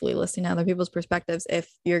actually listening to other people's perspectives if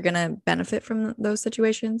you're going to benefit from those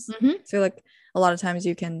situations. So like a lot of times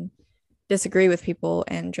you can disagree with people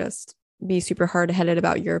and just be super hard-headed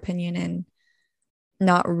about your opinion and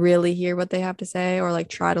not really hear what they have to say or like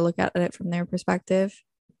try to look at it from their perspective.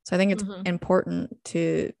 So I think it's important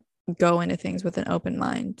to go into things with an open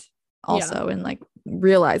mind also and like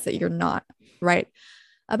realize that you're not right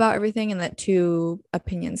about everything and that two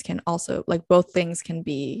opinions can also like both things can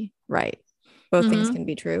be right. Both things can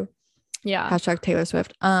be true. Yeah. Hashtag Taylor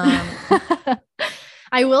Swift. I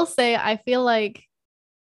will say, I feel like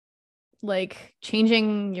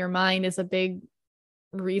changing your mind is a big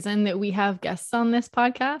reason that we have guests on this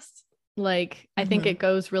podcast. Like, I think it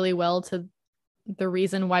goes really well to the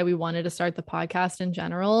reason why we wanted to start the podcast in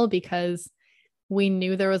general, because we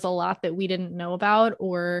knew there was a lot that we didn't know about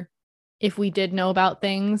or if we did know about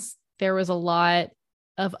things, there was a lot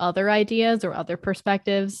of other ideas or other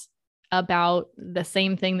perspectives about the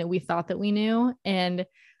same thing that we thought that we knew. And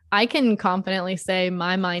I can confidently say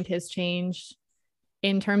my mind has changed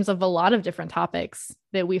in terms of a lot of different topics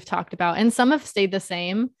that we've talked about, and some have stayed the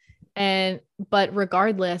same. But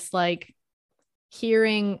regardless, like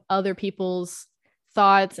hearing other people's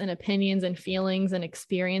thoughts and opinions and feelings and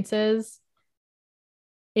experiences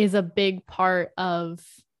is a big part of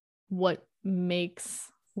what makes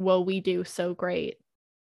what we do so great.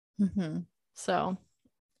 So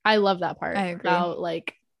I love that part about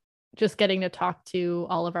like just getting to talk to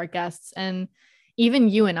all of our guests, and even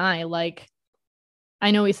you and I, like,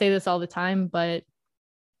 I know we say this all the time, but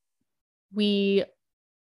we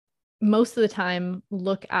most of the time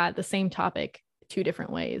look at the same topic two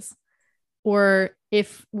different ways, or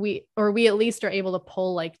we at least are able to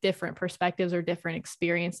pull like different perspectives or different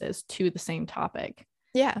experiences to the same topic.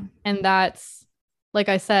 Yeah. And that's, like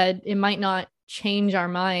I said, it might not change our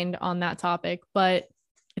mind on that topic, but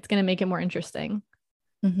it's going to make it more interesting.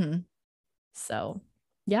 So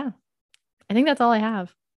yeah, I think that's all I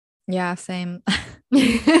have. Yeah, same.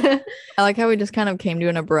 I like how we just kind of came to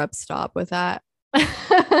an abrupt stop with that.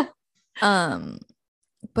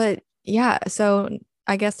 But yeah, so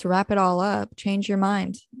I guess to wrap it all up, change your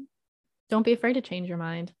mind. Don't be afraid to change your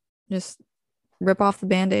mind. Just rip off the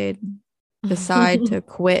Band-Aid. Decide to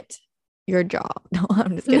quit your job. No,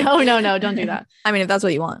 I'm just kidding. No, don't do that. I mean, if that's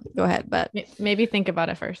what you want, go ahead. But maybe think about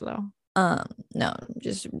it first, though. No,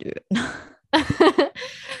 just do it.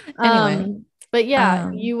 Anyway, but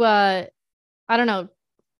yeah, you I don't know.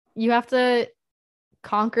 You have to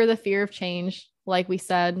conquer the fear of change, like we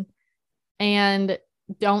said, and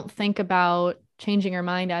don't think about changing your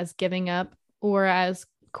mind as giving up or as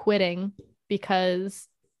quitting, because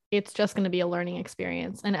it's just going to be a learning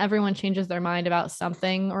experience, and everyone changes their mind about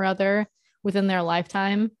something or other within their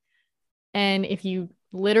lifetime. And if you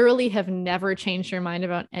literally have never changed your mind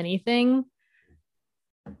about anything,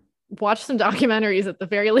 watch some documentaries at the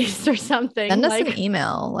very least or something. Send us an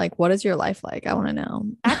email. Like, what is your life like? I want to know.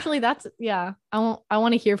 Actually, I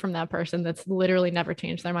want to hear from that person that's literally never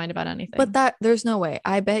changed their mind about anything. But there's no way.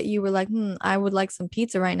 I bet you were like, I would like some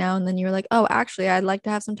pizza right now. And then you were like, oh, actually, I'd like to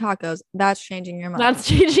have some tacos. That's changing your mind. That's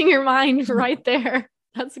changing your mind right there.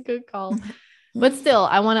 That's a good call. But still,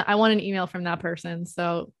 I want an email from that person.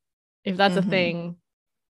 So if that's a thing,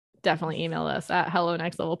 definitely email us at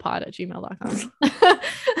hellonextlevelpod@gmail.com.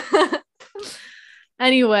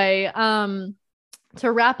 Anyway,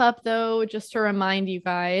 to wrap up though, just to remind you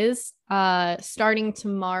guys, starting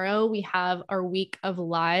tomorrow, we have our week of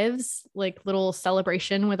lives, like little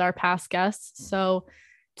celebration with our past guests. So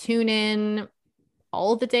tune in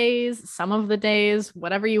all the days, some of the days,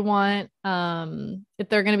 whatever you want.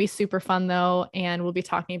 They're going to be super fun though. And we'll be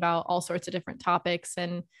talking about all sorts of different topics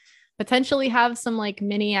and potentially have some like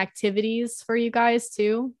mini activities for you guys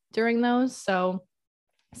too during those. So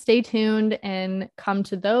stay tuned and come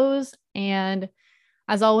to those. And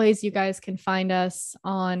as always, you guys can find us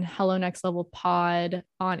on Hello Next Level Pod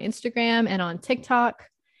on Instagram and on TikTok.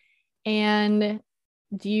 And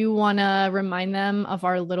do you want to remind them of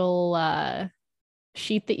our little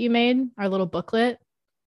sheet that you made, our little booklet?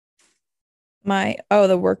 The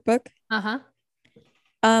workbook?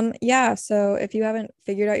 Yeah, so if you haven't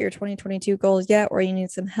figured out your 2022 goals yet, or you need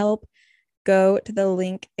some help, go to the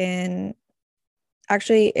link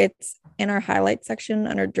it's in our highlight section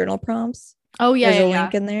under journal prompts. Oh yeah, there's a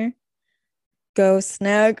link in there. Go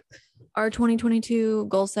snag our 2022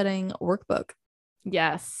 goal setting workbook.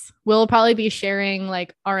 Yes, we'll probably be sharing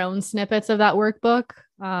like our own snippets of that workbook.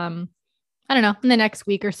 I don't know, in the next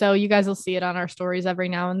week or so. You guys will see it on our stories every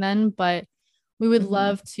now and then, but we would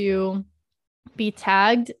love to be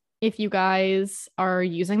tagged if you guys are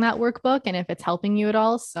using that workbook and if it's helping you at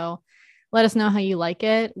all. So let us know how you like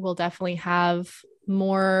it. We'll definitely have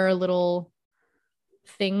more little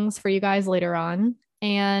things for you guys later on.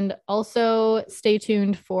 And also stay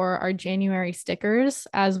tuned for our January stickers.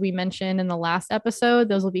 As we mentioned in the last episode,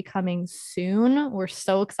 those will be coming soon. We're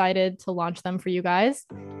so excited to launch them for you guys.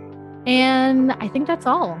 And I think that's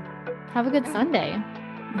all. Have a good Sunday.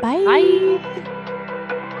 Bye. Bye.